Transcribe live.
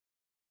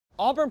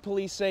Auburn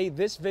police say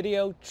this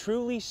video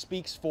truly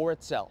speaks for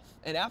itself,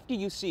 and after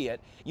you see it,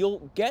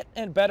 you'll get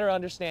a better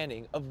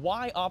understanding of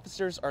why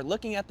officers are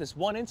looking at this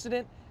one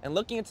incident and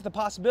looking into the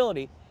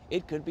possibility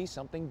it could be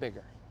something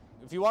bigger.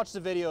 If you watch the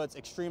video, it's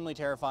extremely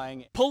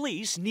terrifying.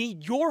 Police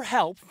need your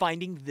help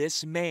finding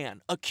this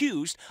man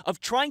accused of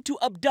trying to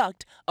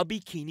abduct a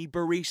bikini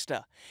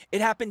barista. It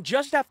happened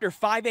just after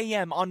 5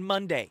 a.m. on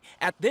Monday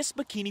at this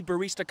bikini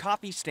barista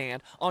coffee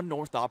stand on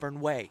North Auburn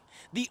Way.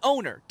 The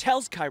owner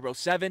tells Cairo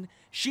 7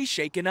 she's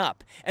shaken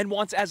up and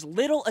wants as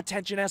little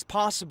attention as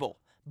possible.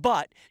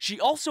 But she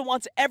also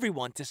wants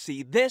everyone to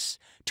see this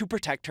to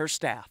protect her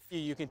staff.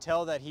 You can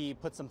tell that he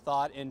put some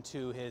thought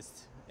into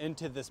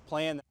this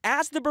plan.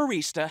 As the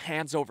barista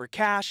hands over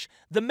cash,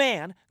 the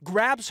man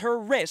grabs her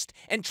wrist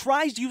and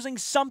tries using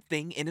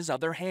something in his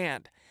other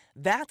hand.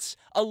 That's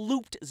a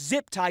looped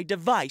zip tie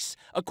device,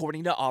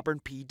 according to Auburn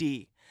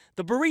PD.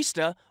 The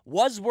barista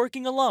was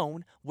working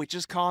alone, which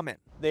is common.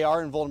 They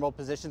are in vulnerable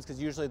positions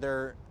because usually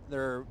they're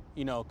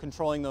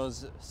controlling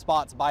those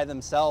spots by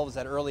themselves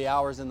at early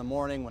hours in the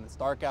morning when it's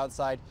dark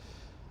outside.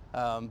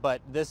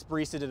 But this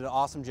barista did an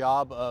awesome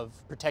job of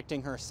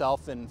protecting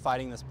herself and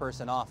fighting this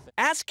person off.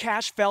 As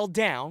cash fell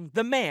down,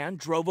 the man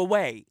drove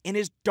away in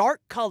his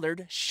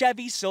dark-colored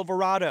Chevy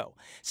Silverado.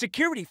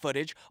 Security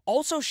footage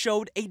also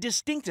showed a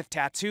distinctive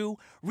tattoo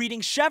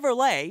reading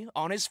Chevrolet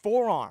on his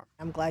forearm.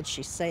 I'm glad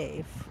she's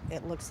safe.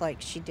 It looks like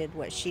she did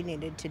what she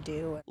needed to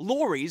do.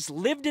 Lori's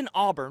lived in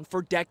Auburn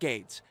for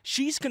decades.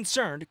 She's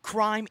concerned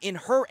crime in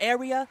her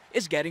area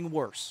is getting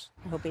worse.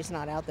 I hope he's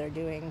not out there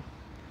doing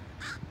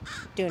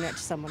it to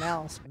someone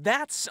else.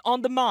 That's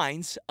on the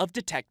minds of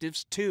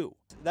detectives too.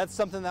 That's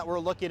something that we're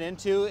looking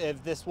into,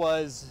 if this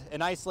was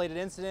an isolated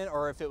incident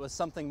or if it was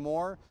something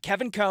more.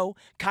 Kevin Coe,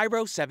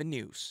 Cairo 7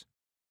 News.